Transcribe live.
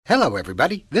Hello,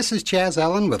 everybody. This is Chaz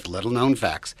Allen with Little Known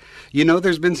Facts. You know,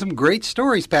 there's been some great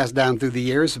stories passed down through the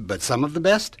years, but some of the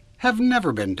best have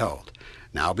never been told.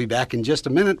 Now, I'll be back in just a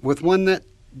minute with one that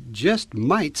just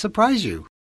might surprise you.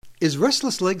 Is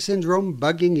restless leg syndrome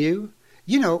bugging you?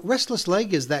 You know, restless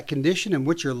leg is that condition in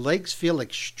which your legs feel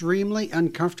extremely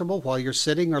uncomfortable while you're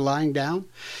sitting or lying down.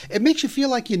 It makes you feel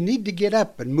like you need to get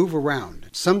up and move around.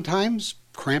 Sometimes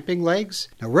cramping legs.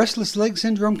 Now, restless leg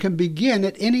syndrome can begin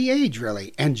at any age,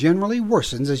 really, and generally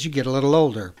worsens as you get a little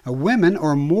older. Now, women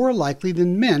are more likely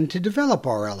than men to develop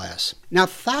RLS. Now,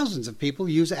 thousands of people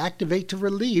use Activate to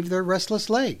relieve their restless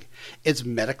leg. It's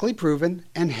medically proven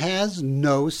and has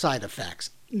no side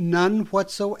effects. None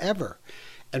whatsoever.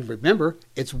 And remember,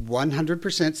 it's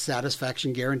 100%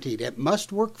 satisfaction guaranteed. It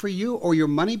must work for you or your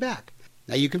money back.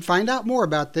 Now, you can find out more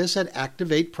about this at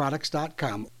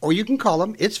ActivateProducts.com, or you can call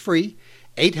them. It's free.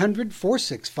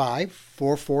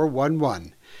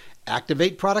 800-465-4411.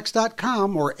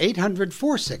 ActivateProducts.com or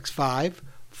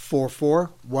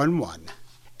 800-465-4411.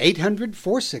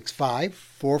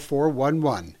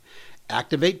 800-465-4411.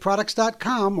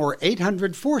 ActivateProducts.com or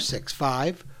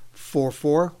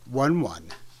 800-465-4411.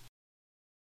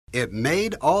 It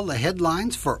made all the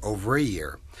headlines for over a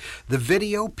year. The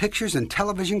video, pictures, and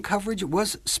television coverage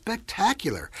was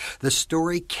spectacular. The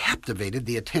story captivated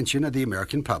the attention of the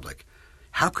American public.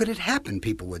 How could it happen,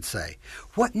 people would say?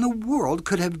 What in the world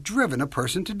could have driven a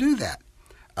person to do that?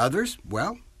 Others,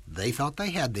 well, they thought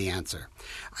they had the answer.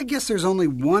 I guess there's only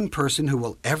one person who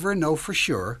will ever know for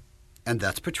sure, and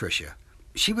that's Patricia.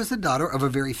 She was the daughter of a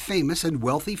very famous and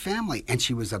wealthy family, and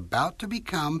she was about to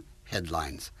become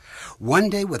headlines. One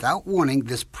day, without warning,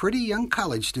 this pretty young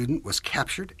college student was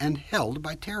captured and held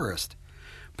by terrorists.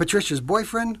 Patricia's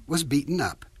boyfriend was beaten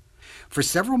up. For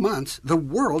several months, the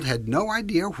world had no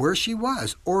idea where she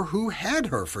was or who had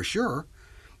her for sure.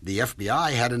 The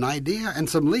FBI had an idea and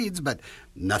some leads, but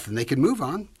nothing they could move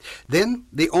on. Then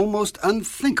the almost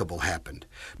unthinkable happened.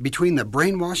 Between the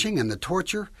brainwashing and the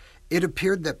torture, it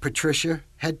appeared that Patricia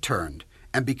had turned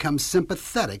and become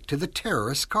sympathetic to the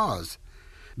terrorist cause.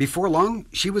 Before long,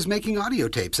 she was making audio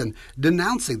tapes and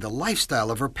denouncing the lifestyle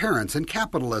of her parents and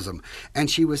capitalism, and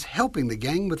she was helping the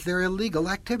gang with their illegal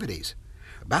activities.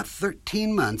 About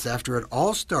 13 months after it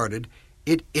all started,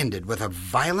 it ended with a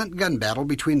violent gun battle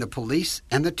between the police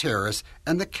and the terrorists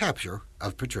and the capture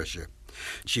of Patricia.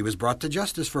 She was brought to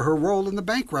justice for her role in the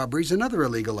bank robberies and other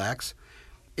illegal acts.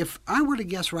 If I were to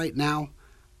guess right now,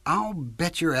 I'll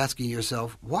bet you're asking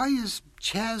yourself, why is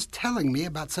Chaz telling me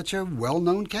about such a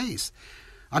well-known case?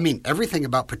 I mean, everything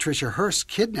about Patricia Hearst's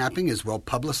kidnapping is well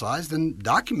publicized and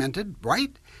documented,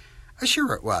 right?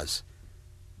 Sure it was.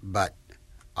 But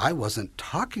I wasn't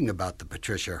talking about the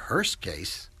Patricia Hearst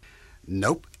case.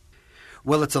 Nope.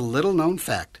 Well, it's a little-known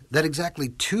fact that exactly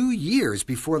 2 years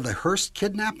before the Hearst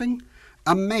kidnapping,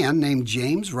 a man named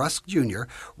James Rusk Jr.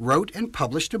 wrote and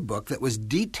published a book that was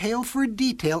detail for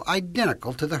detail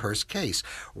identical to the Hearst case,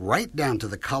 right down to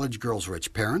the college girl's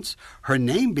rich parents, her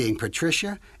name being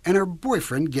Patricia, and her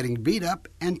boyfriend getting beat up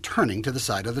and turning to the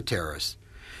side of the terrorists.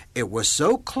 It was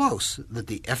so close that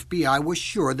the FBI was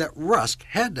sure that Rusk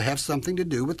had to have something to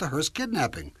do with the Hearst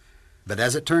kidnapping. But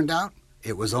as it turned out,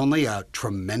 it was only a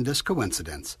tremendous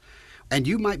coincidence. And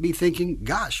you might be thinking,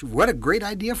 gosh, what a great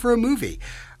idea for a movie.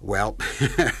 Well,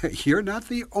 you're not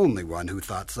the only one who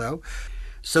thought so.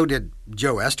 So did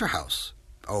Joe Esterhaus.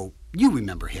 Oh, you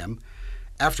remember him.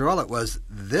 After all, it was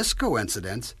this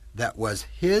coincidence that was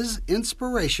his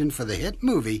inspiration for the hit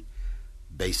movie,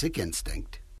 Basic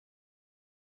Instinct.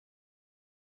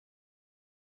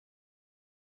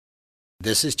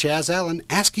 This is Chaz Allen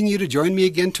asking you to join me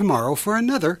again tomorrow for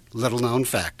another little-known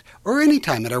fact, or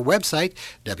anytime at our website,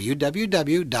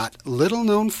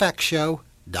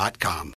 www.littleknownfactshow.com.